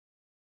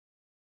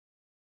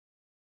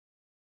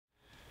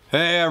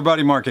Hey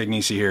everybody, Mark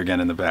Agnesi here again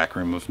in the back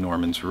room of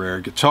Norman's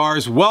Rare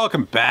Guitars.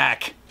 Welcome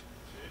back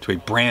to a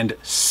brand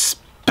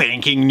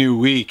spanking new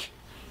week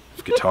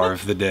of Guitar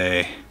of the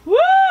Day. Woo!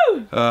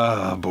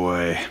 Oh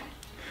boy.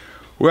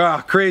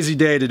 Well, crazy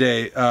day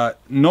today.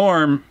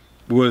 Norm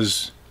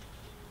was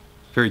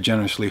very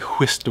generously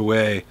whisked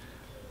away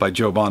by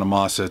Joe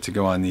Bonamassa to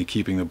go on the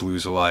Keeping the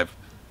Blues Alive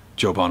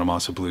Joe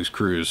Bonamassa Blues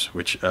Cruise,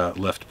 which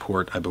left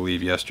port, I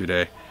believe,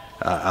 yesterday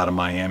out of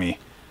Miami.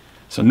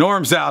 So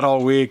Norm's out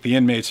all week. The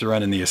inmates are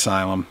running the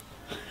asylum.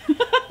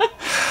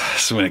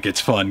 That's when it gets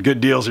fun.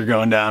 Good deals are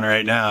going down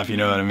right now, if you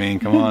know what I mean.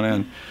 Come on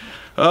in.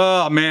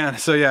 Oh man,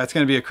 so yeah, it's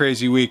gonna be a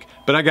crazy week,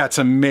 but I got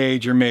some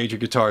major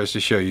guitars to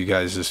show you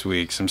guys this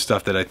week. Some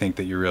stuff that I think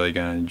that you're really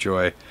gonna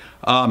enjoy.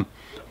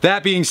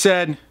 That being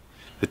said,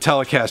 the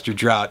Telecaster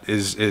drought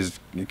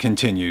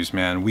continues,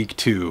 man. Week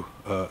 2,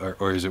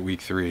 or is it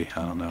week 3?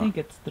 I don't know. I think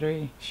it's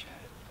 3.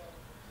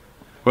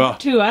 Well,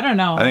 2, I don't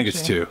know. I think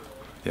it's 2.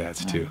 Yeah,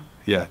 it's 2.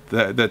 Yeah,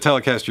 the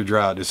Telecaster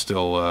drought is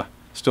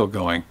still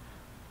going,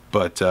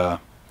 but so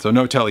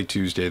no Tele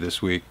Tuesday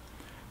this week.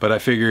 But I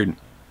figured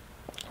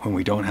when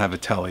we don't have a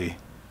Tele,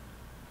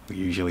 we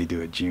usually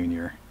do a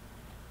Junior.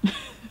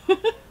 How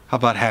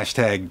about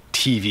hashtag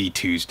TV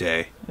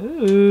Tuesday?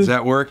 Ooh. Does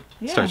that work?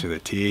 Yeah. Starts with a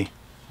T.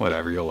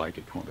 Whatever, you'll like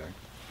it. Come on back.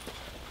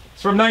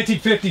 It's from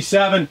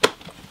 1957.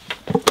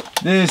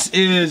 This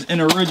is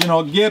an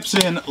original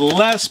Gibson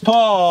Les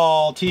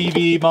Paul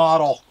TV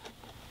model.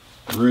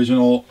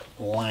 Original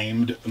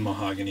limed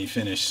mahogany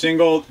finish.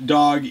 Single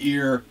dog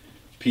ear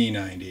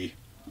P90.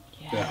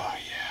 Yeah. Oh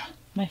yeah.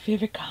 My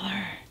favorite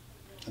color.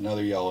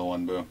 Another yellow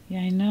one, boo. Yeah,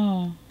 I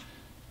know.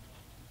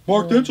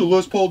 Mark, that's a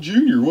Les Paul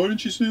Jr. Why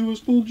didn't you say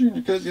Les Paul Jr.?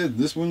 Because yeah,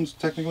 this one's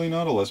technically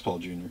not a Les Paul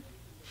Jr.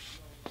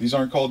 These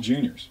aren't called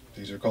Juniors.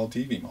 These are called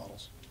TV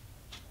models.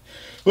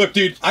 Look,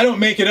 dude, I don't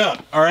make it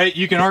up, all right?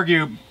 You can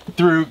argue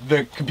through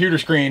the computer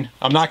screen.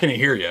 I'm not going to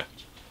hear you.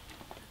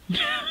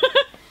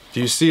 Do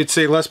you see it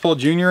say Les Paul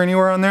Jr.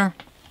 anywhere on there?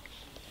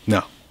 No.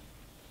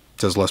 It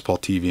says Les Paul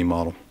TV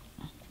model.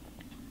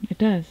 It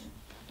does.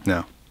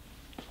 No.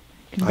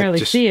 You can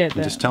barely see it, though.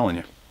 I'm just telling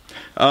you.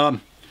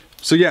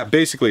 So yeah,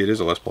 basically it is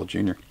a Les Paul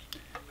Jr.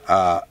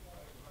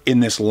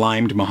 In this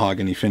limed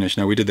mahogany finish.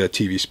 Now we did that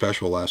TV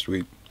special last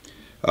week,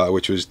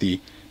 which was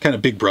the kind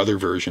of big brother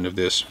version of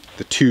this.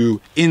 The 2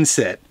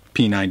 inset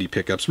P90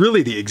 pickups.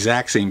 Really the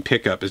exact same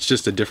pickup. It's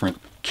just a different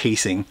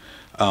casing.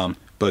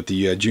 But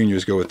the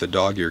Juniors go with the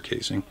dog ear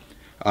casing.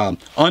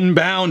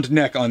 Unbound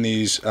neck on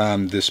these.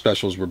 The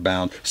specials were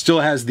bound.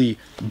 Still has the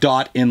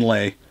dot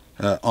inlay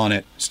on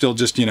it. Still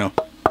just, you know,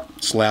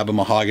 slab of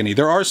mahogany.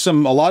 There are a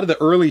lot of the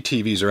early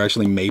TVs are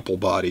actually maple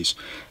bodies.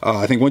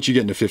 I think once you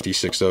get into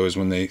 56 though is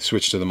when they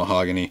switch to the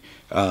mahogany.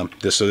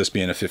 This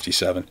being a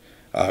 57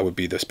 would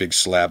be this big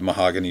slab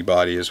mahogany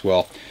body as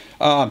well.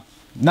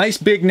 Nice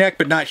big neck,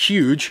 but not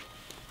huge.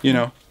 You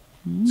know,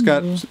 it's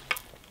got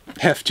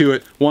heft to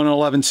it. 1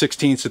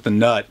 11/16 at the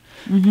nut.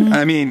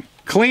 I mean,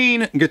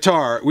 clean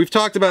guitar. We've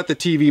talked about the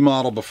TV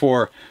model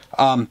before.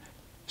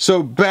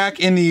 So back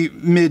in the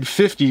mid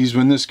 50s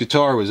when this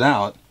guitar was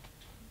out,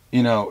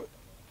 you know,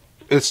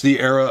 it's the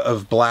era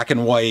of black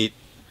and white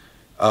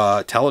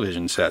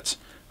television sets.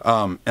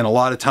 And a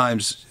lot of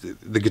times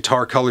the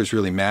guitar colors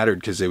really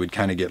mattered because they would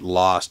kind of get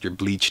lost or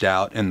bleached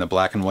out in the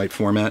black and white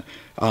format.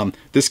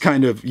 This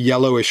kind of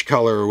yellowish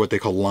color, or what they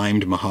call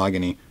limed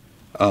mahogany,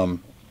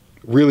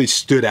 really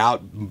stood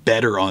out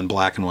better on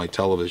black and white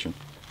television,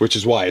 which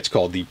is why it's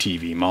called the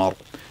TV model.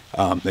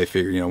 They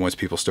figure, you know, once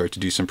people start to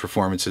do some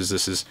performances,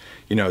 this is,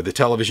 you know, the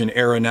television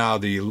era now,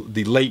 the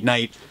late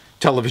night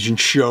television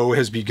show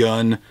has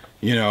begun.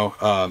 You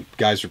know,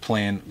 guys are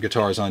playing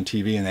guitars on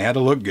TV and they had to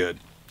look good.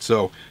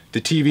 So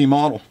the TV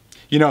model,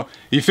 you know,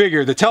 you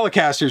figure the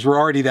Telecasters were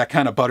already that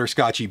kind of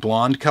butterscotchy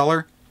blonde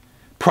color,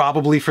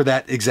 probably for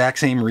that exact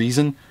same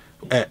reason.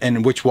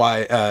 And which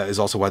is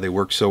also why they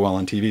work so well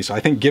on TV. So I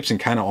think Gibson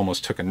kind of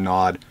almost took a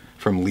nod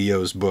from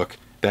Leo's book.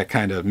 That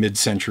kind of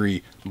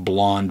mid-century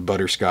blonde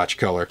butterscotch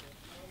color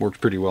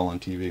worked pretty well on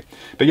TV.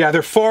 But yeah,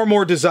 they're far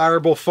more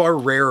desirable, far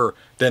rarer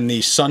than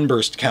the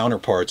sunburst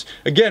counterparts.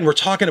 Again, we're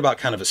talking about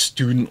kind of a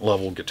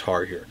student-level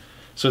guitar here.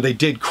 So they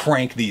did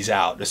crank these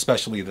out,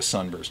 especially the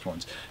sunburst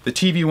ones. The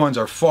TV ones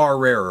are far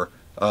rarer,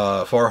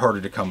 far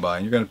harder to come by,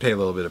 and you're going to pay a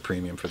little bit of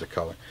premium for the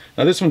color.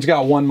 Now this one's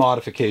got one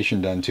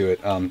modification done to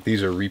it.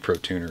 These are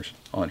repro tuners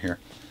on here.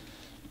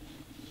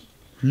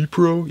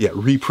 Repro? Yeah,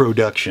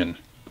 reproduction.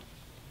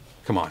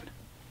 Come on.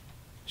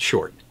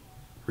 Short.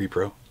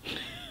 Repro.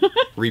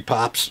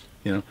 Repops,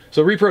 you know.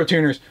 So repro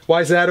tuners,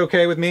 why is that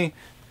okay with me?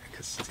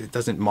 Because it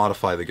doesn't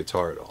modify the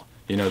guitar at all.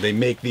 You know, they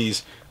make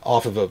these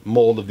off of a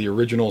mold of the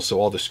original, so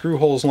all the screw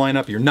holes line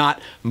up. You're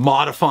not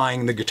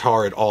modifying the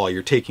guitar at all.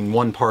 You're taking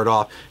one part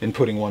off and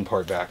putting one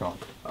part back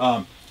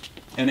on.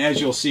 And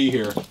as you'll see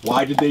here,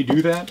 why did they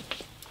do that?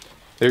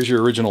 There's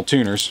your original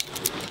tuners.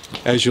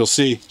 As you'll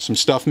see, some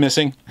stuff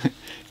missing.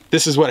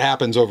 This is what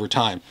happens over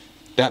time.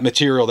 That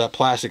material, that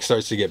plastic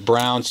starts to get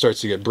brown,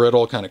 starts to get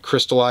brittle, kind of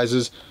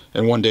crystallizes,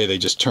 and one day they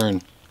just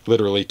turn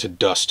literally to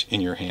dust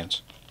in your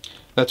hands.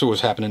 That's what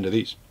was happening to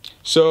these.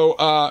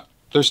 So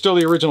They're still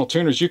the original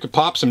tuners. You could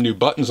pop some new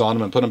buttons on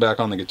them and put them back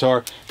on the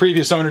guitar.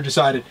 Previous owner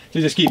decided to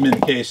just keep them in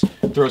the case,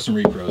 throw some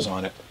repros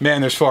on it. Man,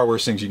 there's far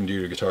worse things you can do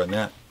to a guitar than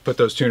that. Put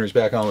those tuners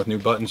back on with new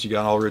buttons, you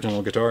got an all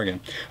original guitar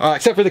again.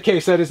 Except for the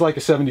case, that is like a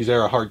 70s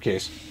era hard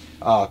case.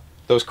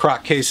 Those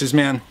crock cases,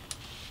 man,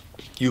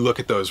 you look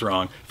at those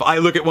wrong. If I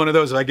look at one of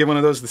those, if I give one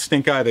of those the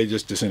stink eye, they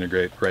just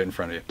disintegrate right in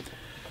front of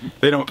you.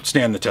 They don't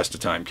stand the test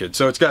of time, kids.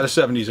 So it's got a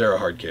 70s era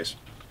hard case.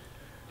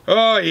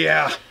 Oh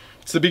yeah,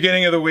 it's the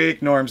beginning of the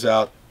week, Norm's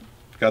out.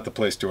 Got the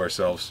place to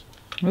ourselves.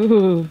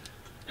 Ooh.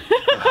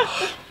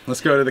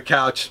 Let's go to the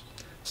couch.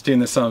 Let's tune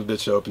this son of a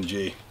bitch to open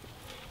G.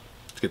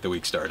 Let's get the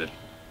week started.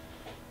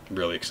 I'm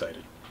really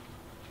excited.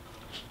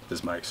 This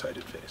is my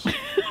excited face.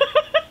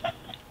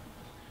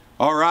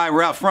 All right,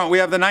 we're out front. We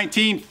have the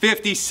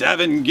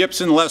 1957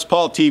 Gibson Les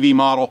Paul TV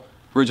model.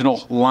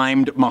 Original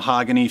limed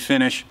mahogany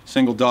finish.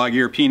 Single dog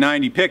ear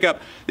P90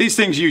 pickup. These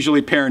things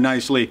usually pair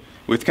nicely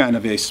with kind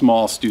of a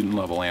small student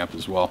level amp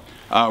as well.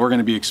 We're going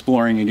to be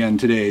exploring again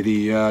today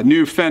the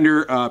new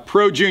Fender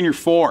Pro Junior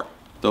 4,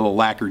 the little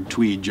lacquered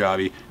tweed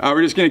jobby.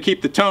 We're just going to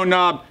keep the tone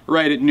knob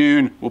right at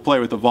noon. We'll play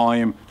with the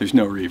volume. There's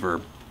no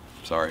reverb.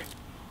 Sorry.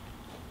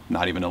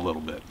 Not even a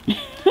little bit.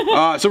 So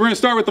we're going to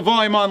start with the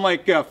volume on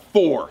like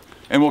 4,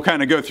 and we'll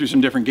kind of go through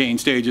some different gain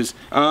stages.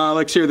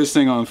 Let's hear this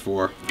thing on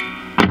 4.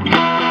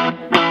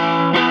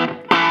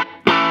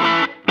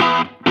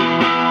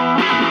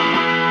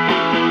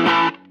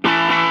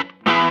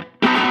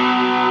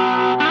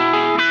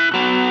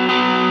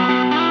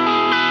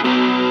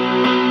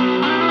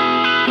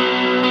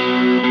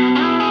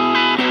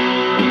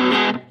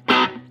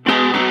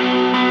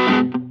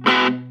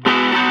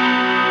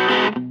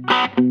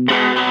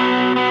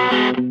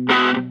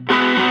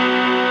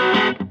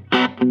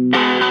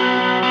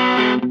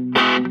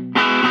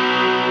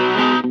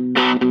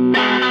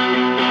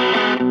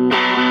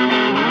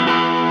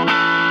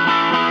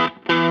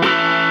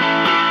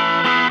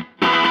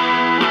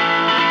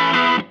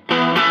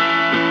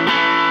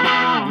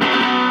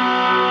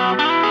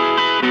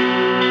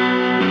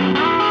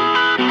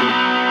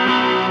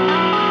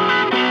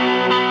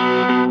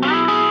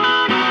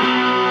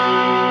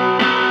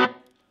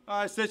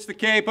 Stitch the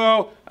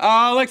capo.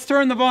 Let's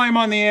turn the volume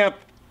on the amp.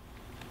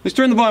 Let's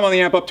turn the volume on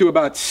the amp up to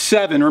about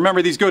 7.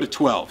 Remember, these go to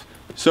 12.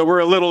 So we're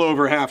a little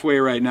over halfway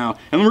right now.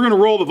 And we're going to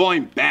roll the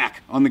volume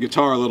back on the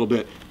guitar a little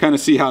bit. Kind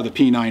of see how the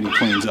P90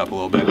 cleans up a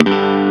little bit.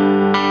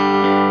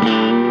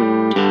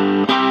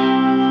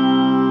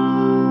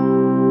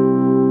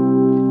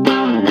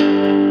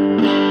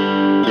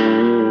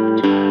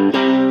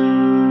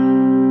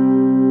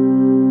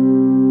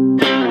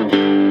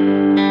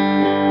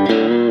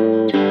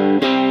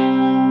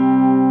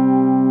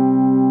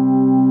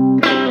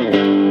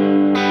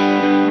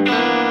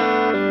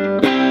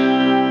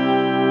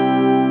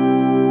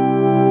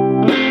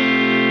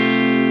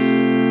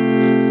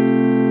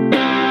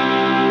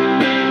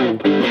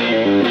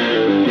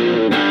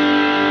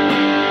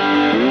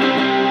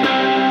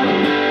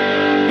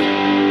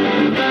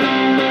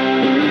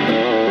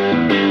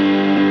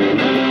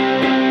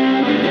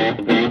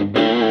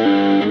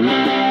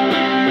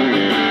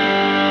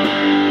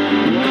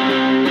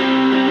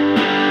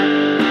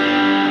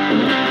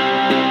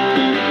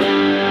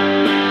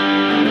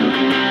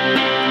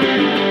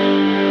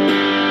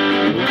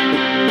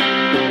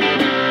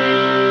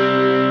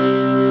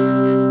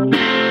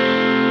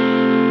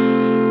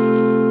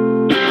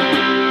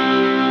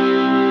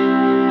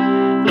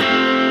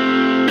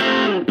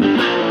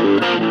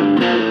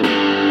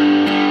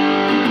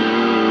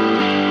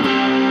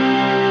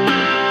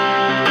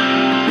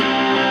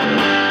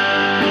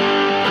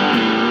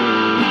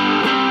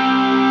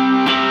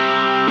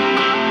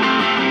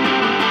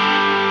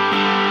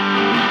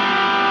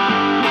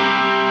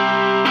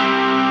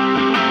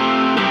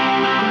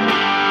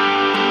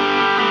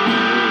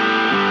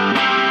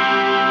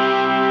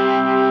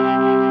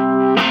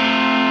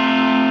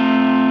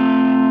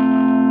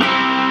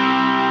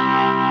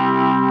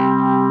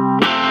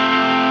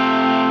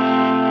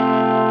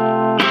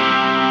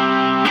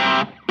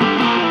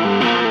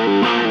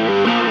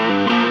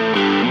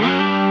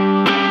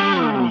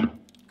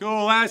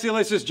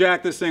 Let's just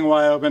jack this thing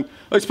wide open.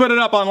 Let's put it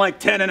up on like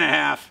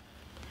 10.5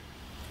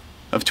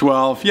 of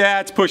 12.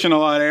 Yeah, it's pushing a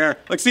lot of air.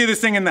 Let's see this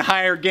thing in the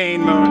higher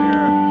gain mode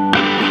here.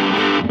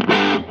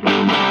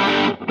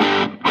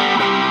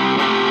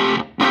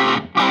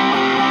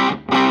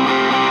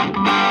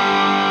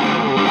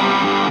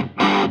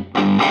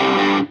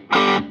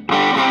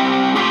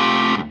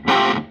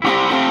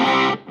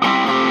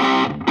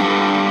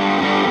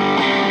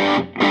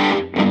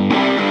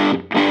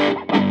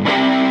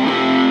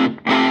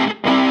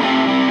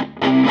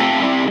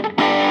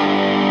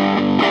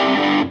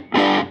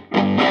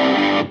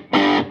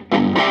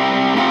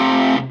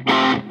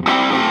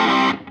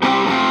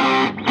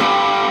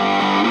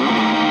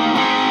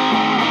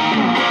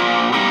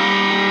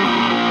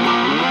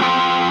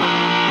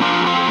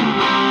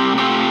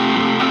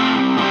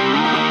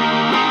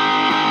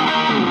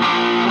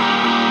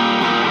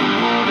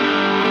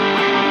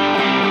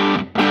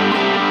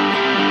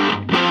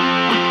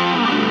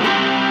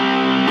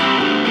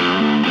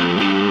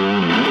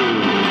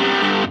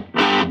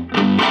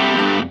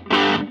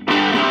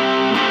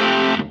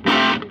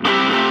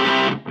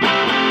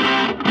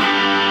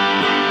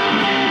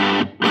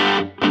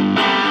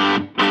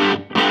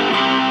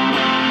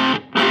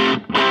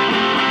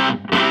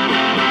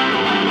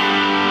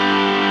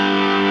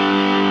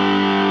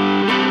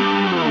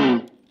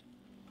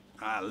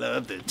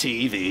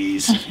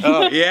 TVs.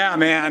 Oh, yeah,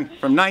 man.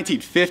 From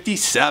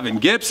 1957.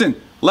 Gibson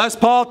Les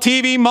Paul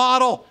TV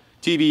model.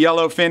 TV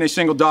yellow finish,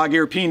 single dog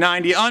ear,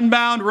 P90,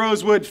 unbound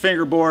rosewood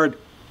fingerboard.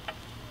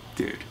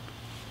 Dude.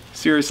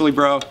 Seriously,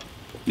 bro?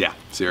 Yeah,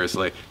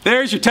 seriously.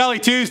 There's your Telly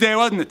Tuesday. It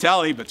wasn't the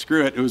Telly, but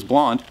screw it. It was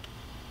blonde.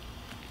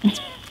 It's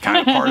kind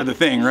of part of the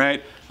thing,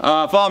 right?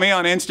 Follow me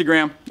on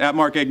Instagram, at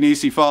Mark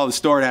Agnesi. Follow the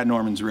store at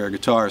Norman's Rare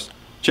Guitars.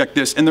 Check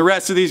this and the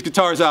rest of these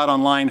guitars out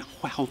online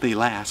while they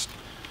last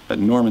at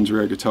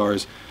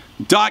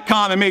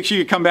normansrareguitars.com, and make sure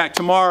you come back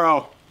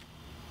tomorrow.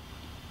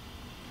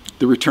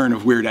 The return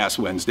of Weird Ass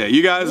Wednesday.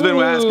 You guys have been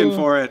asking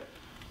for it.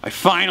 I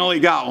finally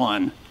got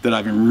one that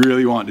I've been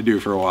really wanting to do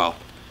for a while.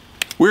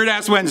 Weird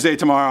Ass Wednesday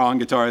tomorrow on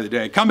Guitar of the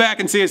Day. Come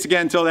back and see us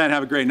again. Until then,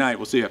 have a great night.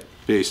 We'll see you.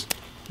 Peace.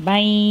 Bye.